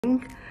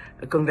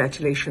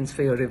Congratulations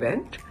for your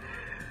event.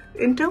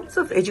 In terms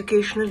of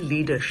educational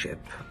leadership,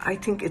 I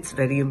think it's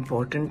very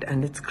important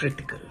and it's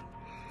critical.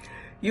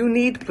 You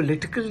need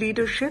political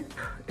leadership,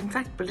 in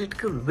fact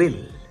political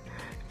will,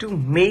 to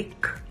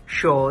make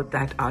sure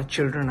that our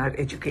children are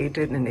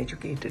educated and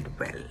educated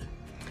well.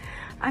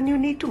 And you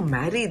need to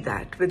marry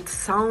that with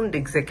sound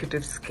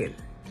executive skill.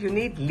 You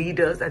need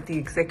leaders at the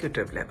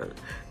executive level,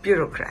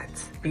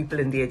 bureaucrats, people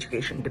in the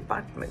education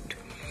department,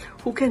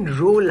 who can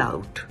roll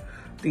out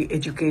the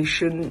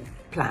education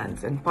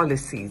plans and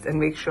policies and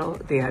make sure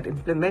they are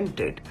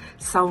implemented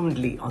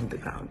soundly on the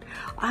ground.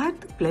 I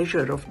had the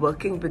pleasure of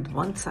working with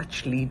one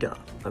such leader,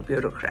 a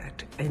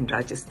bureaucrat in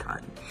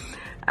Rajasthan,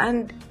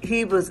 and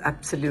he was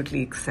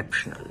absolutely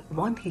exceptional.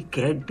 One, he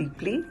cared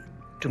deeply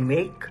to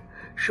make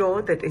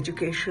sure that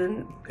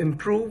education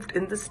improved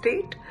in the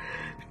state.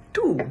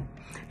 Two,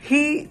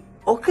 he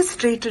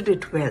orchestrated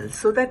it well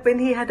so that when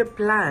he had a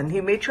plan, he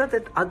made sure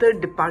that other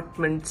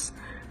departments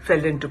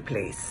fell into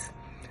place.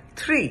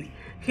 Three,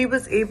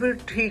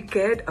 he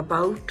cared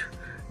about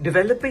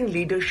developing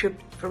leadership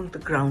from the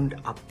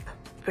ground up,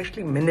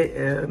 especially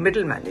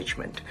middle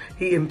management.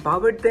 He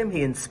empowered them,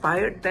 he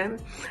inspired them,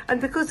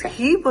 and because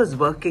he was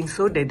working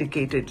so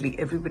dedicatedly,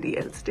 everybody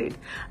else did.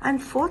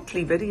 And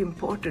fourthly, very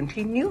important,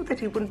 he knew that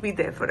he wouldn't be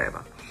there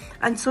forever.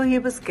 And so he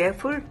was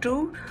careful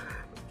to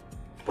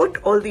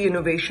put all the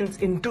innovations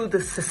into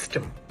the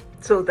system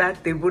so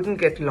that they wouldn't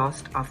get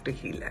lost after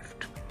he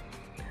left.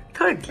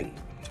 Thirdly,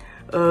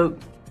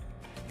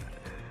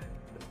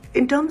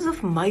 in terms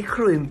of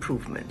micro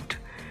improvement,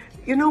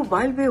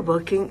 while we're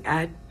working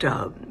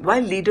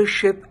while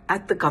leadership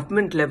at the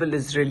government level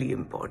is really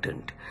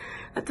important,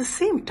 at the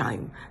same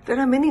time, there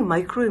are many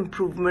micro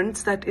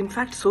improvements that, in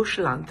fact,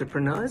 social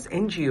entrepreneurs,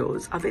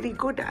 NGOs are very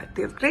good at.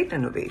 They have great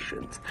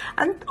innovations.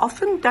 And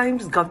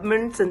oftentimes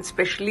governments, and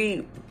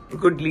especially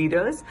good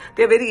leaders,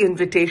 they're very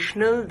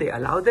invitational. They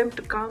allow them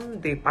to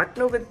come. They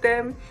partner with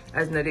them,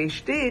 as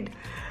Naresh did.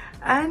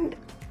 And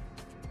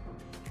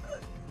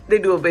they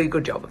do a very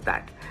good job of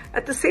that.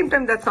 At the same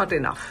time, that's not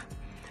enough.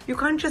 You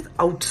can't just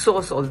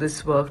outsource all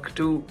this work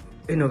to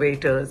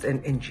innovators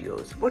and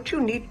NGOs. What you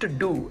need to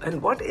do,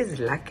 and what is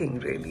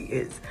lacking really,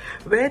 is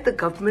where the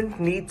government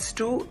needs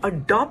to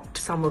adopt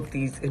some of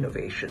these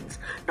innovations,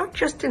 not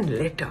just in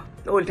letter.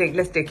 Oh,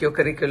 let's take your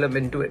curriculum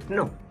and do it.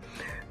 No.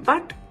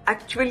 But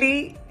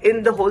actually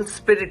in the whole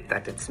spirit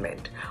that it's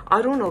meant.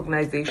 Our own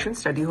organization,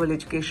 Study Hall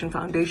Education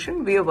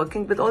Foundation, we are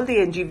working with all the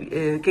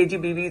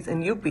KGBVs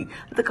in UP.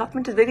 The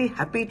government is very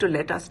happy to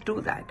let us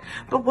do that.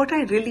 But what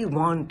I really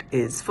want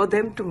is for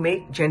them to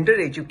make gender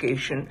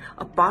education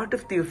a part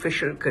of the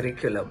official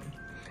curriculum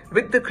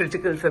with the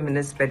critical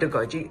feminist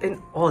pedagogy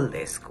in all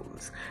their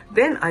schools.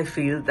 Then I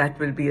feel that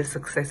will be a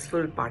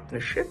successful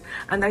partnership,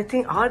 and I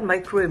think our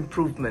micro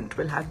improvement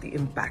will have the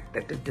impact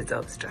that it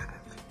deserves to have.